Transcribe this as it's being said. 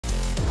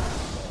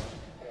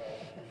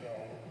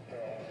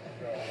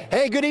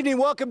Hey, good evening.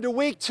 Welcome to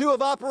week 2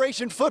 of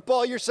Operation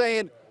Football. You're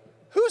saying,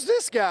 who's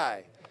this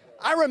guy?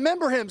 I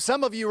remember him,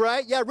 some of you,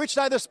 right? Yeah,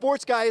 Nye the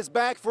Sports Guy is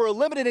back for a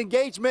limited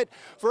engagement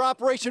for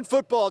Operation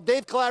Football.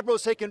 Dave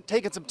Calabro's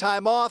taking some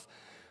time off,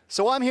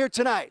 so I'm here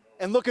tonight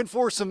and looking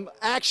for some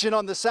action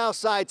on the south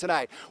side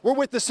tonight. We're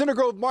with the Center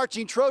Grove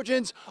Marching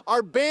Trojans,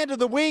 our band of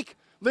the week.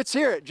 Let's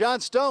hear it. John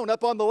Stone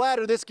up on the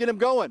ladder. Let's get him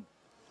going.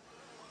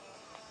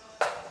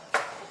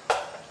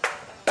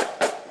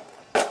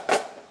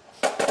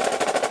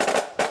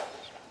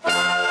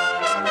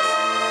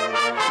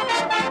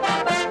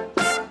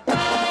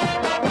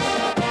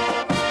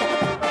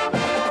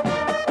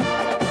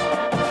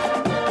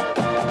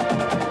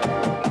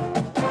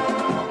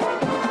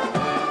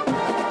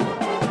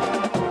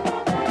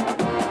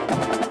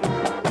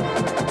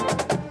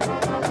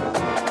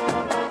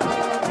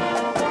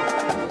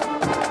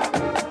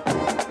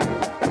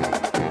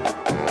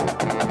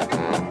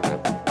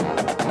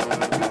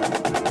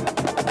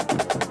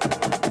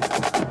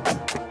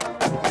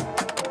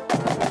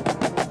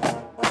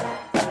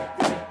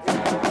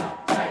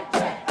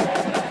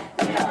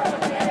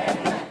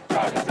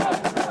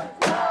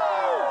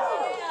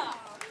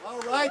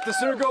 The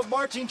Center Grove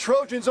Marching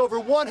Trojans, over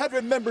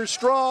 100 members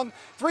strong,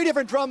 3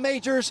 different drum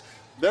majors.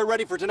 They're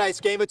ready for tonight's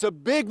game. It's a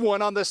big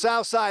one on the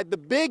south side. The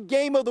big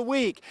game of the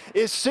week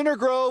is Center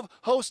Grove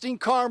hosting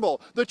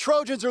Carmel. The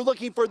Trojans are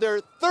looking for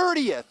their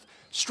 30th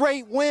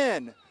straight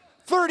win.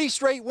 30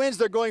 straight wins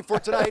they're going for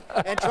tonight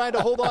and trying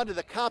to hold on to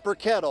the copper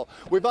kettle.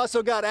 We've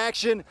also got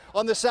action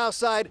on the south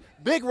side.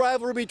 Big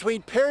rivalry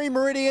between Perry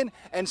Meridian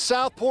and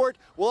Southport.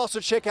 We'll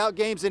also check out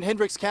games in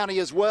Hendricks County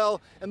as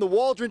well. And the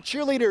Waldron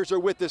cheerleaders are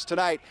with us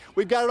tonight.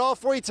 We've got it all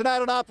for you tonight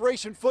on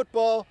Operation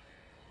Football.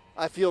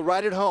 I feel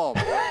right at home.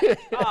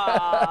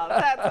 Aw,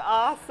 that's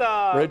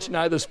awesome. Rich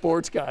Nye the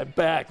Sports Guy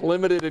back.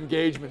 Limited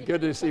engagement.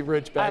 Good to see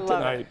Rich back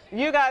tonight.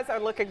 You guys are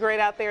looking great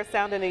out there,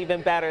 sounding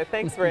even better.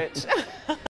 Thanks, Rich.